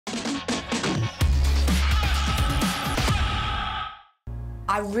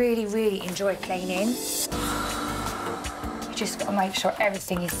I really, really enjoy cleaning. You just got to make sure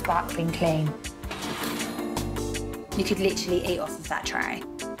everything is sparkling clean. You could literally eat off of that tray.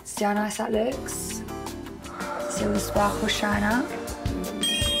 See how nice that looks? See all the sparkles showing up?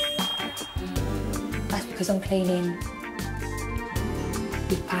 That's because I'm cleaning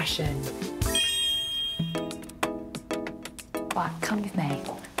with passion. Right, come with me.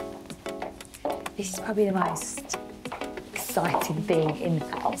 This is probably the most exciting thing in the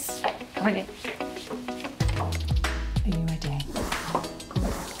house. Come on in. Are you ready?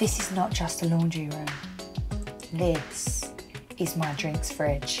 This is not just a laundry room. This is my drinks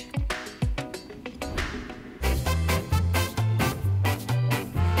fridge.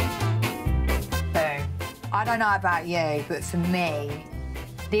 Boom. I don't know about you, but for me,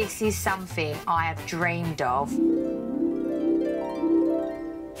 this is something I have dreamed of.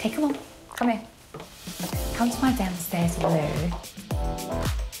 Hey, come on, come here. Come to my downstairs loo.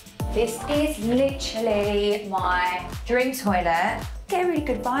 This is literally my dream toilet. Get a really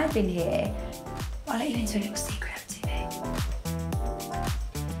good vibe in here. I'll let you into a little secret, MTV.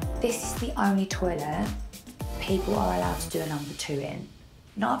 This is the only toilet people are allowed to do a number 2 in.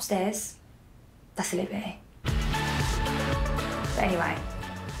 Not upstairs. That's a liberty. But anyway,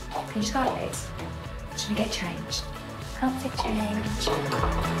 can you just go like this? Just gonna get changed. Outfit change.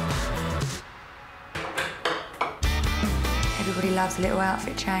 Everybody loves a little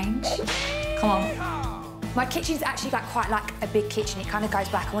outfit change. Come on. My kitchen's actually quite like a big kitchen. It kind of goes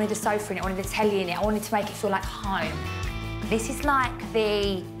back. I wanted a sofa in it, I wanted a telly in it, I wanted to make it feel like home. This is like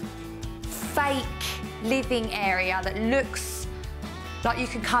the fake living area that looks like you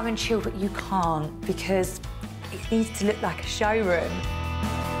can come and chill, but you can't because it needs to look like a showroom.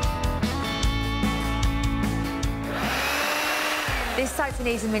 This sofa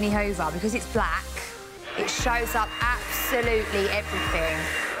needs a mini hoover because it's black. It shows up absolutely everything.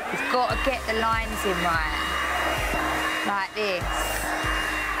 You've got to get the lines in right. Like this.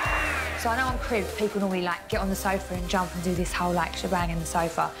 So I know on Cribs, people normally get on the sofa and jump and do this whole shebang in the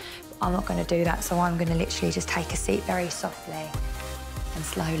sofa. But I'm not going to do that, so I'm going to literally just take a seat very softly and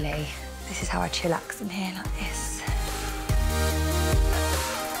slowly. This is how I chillax in here, like this.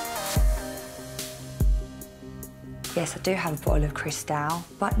 Yes, I do have a bottle of Cristal,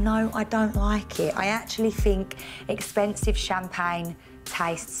 but no, I don't like it. I actually think expensive champagne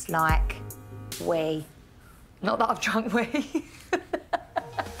tastes like wee. Not that I've drunk wee.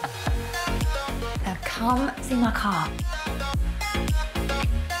 Now come see my car.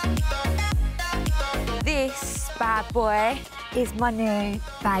 This bad boy is my new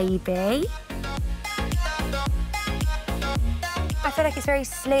baby. I feel like it's very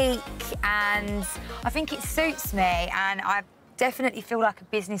sleek and I think it suits me, and I definitely feel like a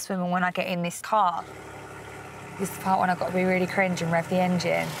businesswoman when I get in this car. This is the part when I've got to be really cringe and rev the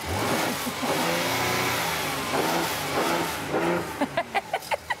engine.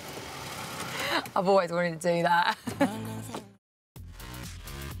 I've always wanted to do that.